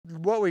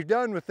what we've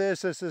done with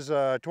this is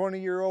a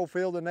 20-year-old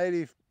field of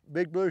native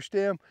big blue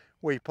stem.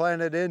 We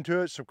planted into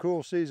it some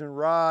cool season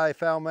rye,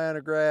 fowl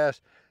manna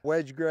grass,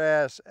 wedge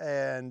grass,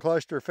 and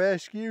cluster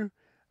fescue,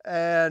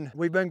 and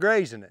we've been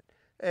grazing it.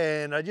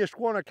 And I just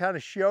want to kind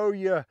of show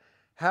you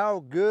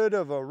how good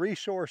of a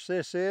resource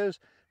this is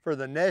for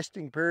the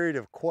nesting period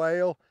of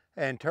quail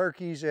and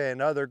turkeys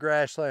and other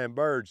grassland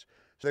birds.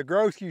 The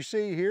growth you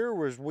see here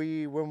was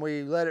when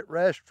we let it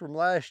rest from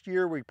last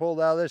year, we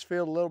pulled out of this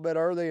field a little bit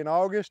early in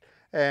August,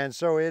 and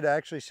so it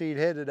actually seed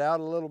headed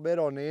out a little bit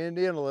on the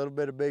Indian, a little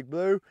bit of big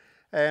blue,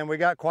 and we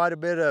got quite a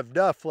bit of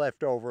duff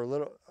left over, a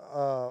little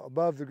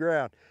above the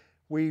ground.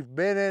 We've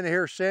been in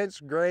here since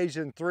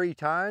grazing 3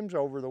 times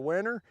over the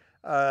winter.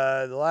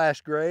 The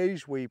last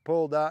graze we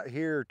pulled out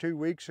here 2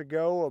 weeks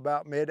ago,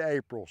 about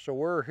mid-April. So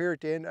we're here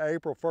at the end of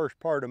April, first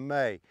part of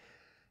May.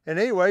 And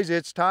anyways,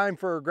 it's time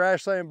for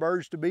grassland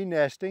birds to be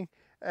nesting.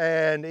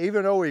 And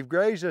even though we've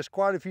grazed this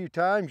quite a few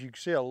times, you can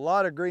see a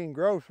lot of green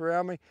growth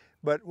around me.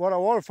 But what I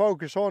want to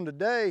focus on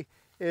today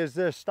is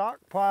this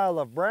stockpile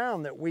of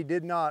brown that we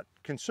did not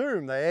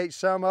consume. They ate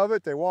some of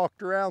it, they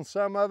walked around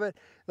some of it.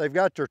 They've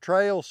got their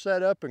trails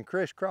set up in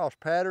crisscross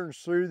patterns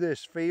through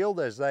this field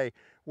as they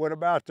went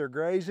about their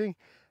grazing.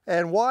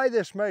 And why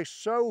this makes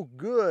so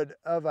good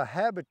of a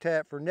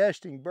habitat for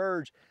nesting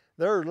birds,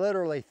 there are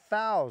literally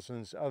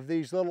thousands of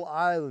these little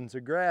islands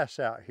of grass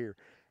out here.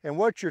 And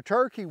what your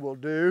turkey will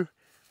do,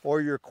 or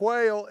your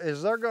quail,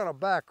 is they're gonna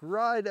back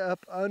right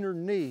up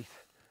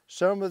underneath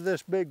some of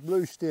this big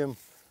blue stem,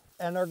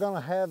 and they're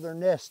gonna have their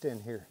nest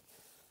in here.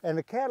 And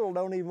the cattle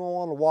don't even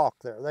wanna walk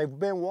there. They've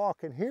been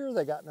walking here,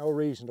 they got no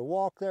reason to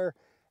walk there.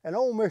 And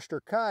old Mr.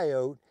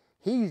 Coyote,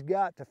 he's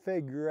got to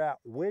figure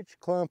out which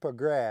clump of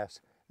grass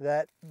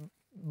that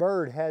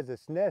bird has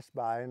its nest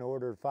by in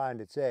order to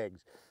find its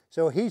eggs.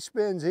 So he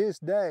spends his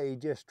day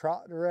just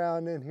trotting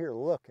around in here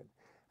looking.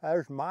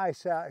 There's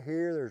mice out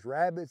here, there's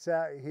rabbits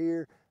out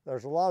here,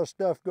 there's a lot of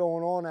stuff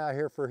going on out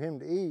here for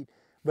him to eat,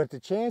 but the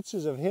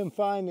chances of him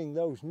finding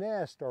those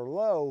nests are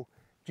low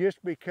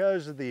just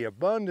because of the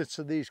abundance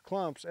of these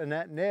clumps, and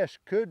that nest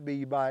could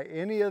be by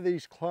any of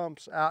these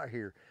clumps out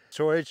here.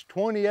 So it's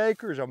 20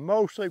 acres of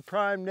mostly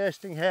prime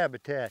nesting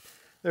habitat.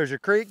 There's a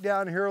creek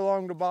down here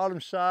along the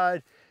bottom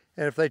side,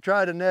 and if they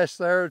try to nest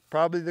there,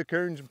 probably the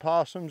coons and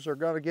possums are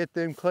gonna get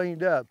them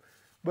cleaned up.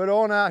 But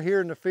on out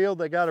here in the field,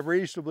 they got a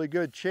reasonably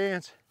good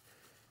chance.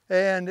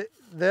 And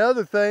the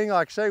other thing,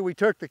 like I say, we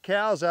took the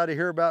cows out of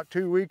here about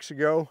 2 weeks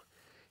ago.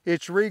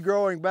 It's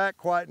regrowing back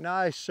quite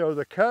nice, so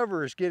the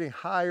cover is getting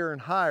higher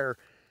and higher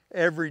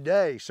every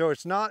day. So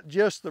it's not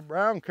just the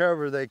brown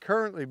cover they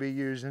currently be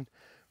using,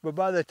 but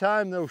by the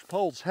time those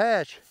poults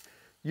hatch,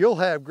 you'll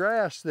have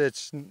grass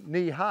that's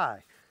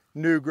knee-high,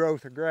 new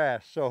growth of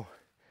grass. So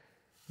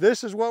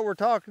this is what we're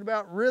talking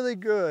about, really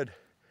good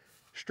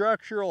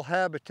structural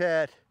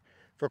habitat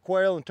for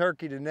quail and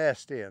turkey to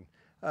nest in.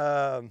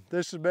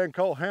 This has been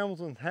Colt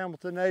Hamilton,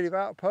 Hamilton Native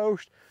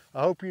Outpost.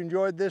 I hope you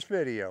enjoyed this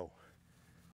video.